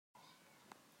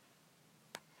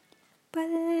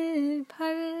पल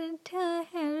भर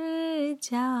ठहर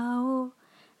जाओ,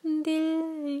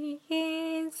 दिल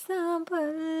ये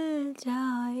संभल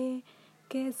जाए,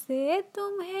 कैसे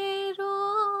तुम्हें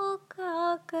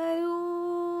रोका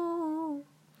करूं।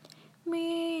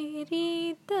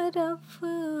 मेरी तरफ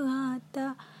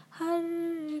आता हर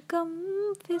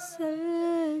गम फिसल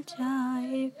जाए।